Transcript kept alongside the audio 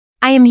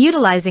I am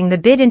utilizing the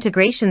Bit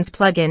Integrations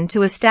plugin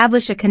to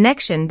establish a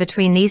connection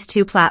between these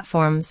two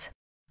platforms.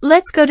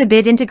 Let's go to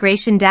Bit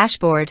Integration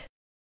Dashboard.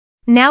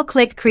 Now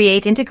click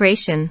Create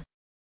Integration.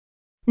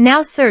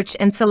 Now search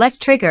and select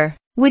Trigger,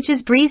 which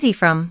is Brizy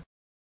Form.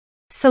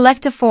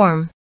 Select a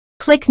form.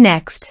 Click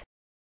Next.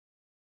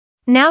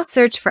 Now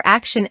search for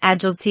Action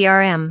Agiled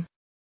CRM.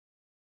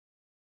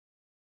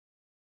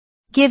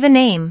 Give a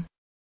name.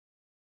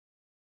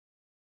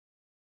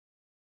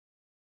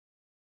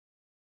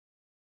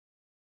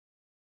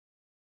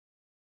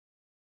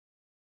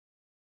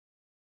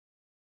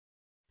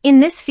 In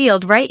this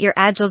field, write your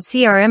Agiled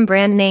CRM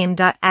brand name.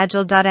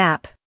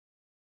 Agiled.app.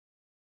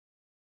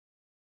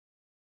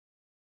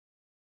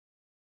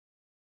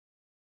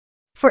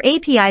 For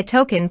API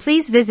token,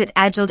 please visit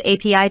Agiled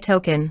API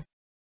token.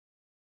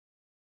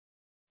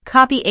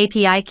 Copy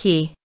API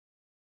key.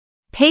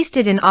 Paste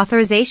it in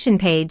authorization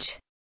page.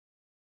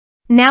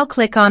 Now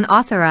click on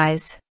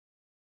Authorize.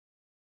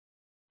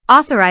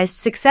 Authorized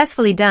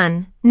successfully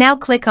done. Now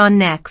click on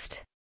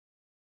Next.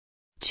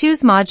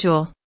 Choose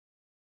module.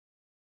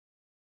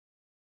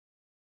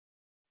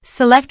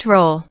 Select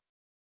role.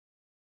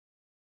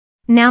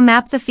 Now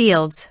map the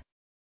fields.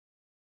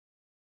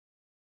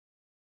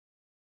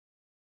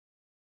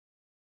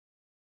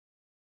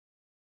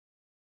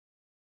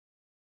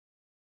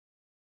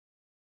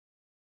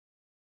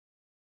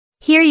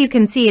 Here you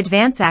can see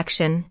Advance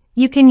Action.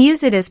 You can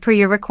use it as per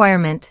your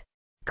requirement.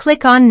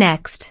 Click on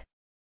Next.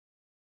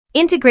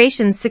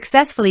 Integrations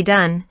successfully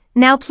done.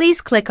 Now please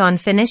click on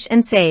Finish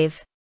and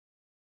Save.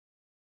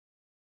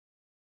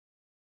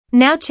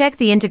 Now check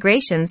the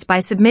integrations by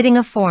submitting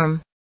a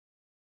form.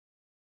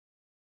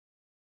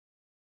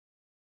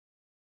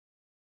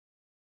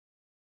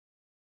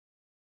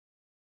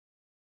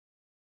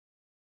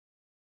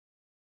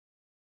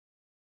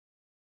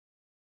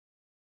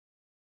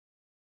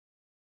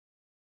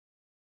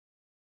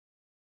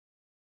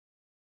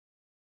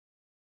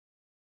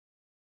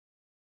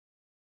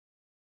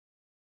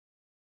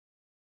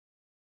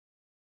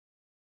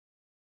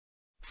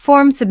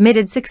 Form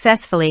submitted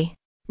successfully.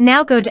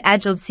 Now go to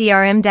Agiled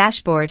CRM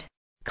dashboard.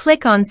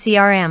 Click on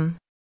CRM.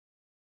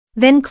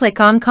 Then click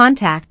on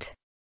Contact.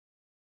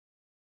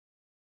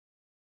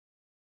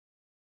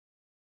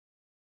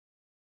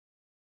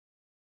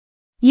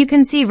 You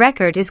can see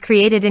record is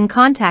created in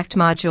Contact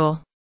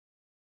module.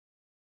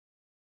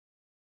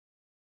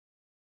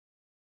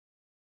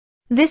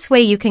 This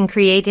way you can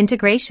create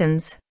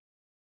integrations.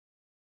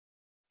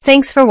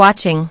 Thanks for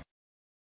watching.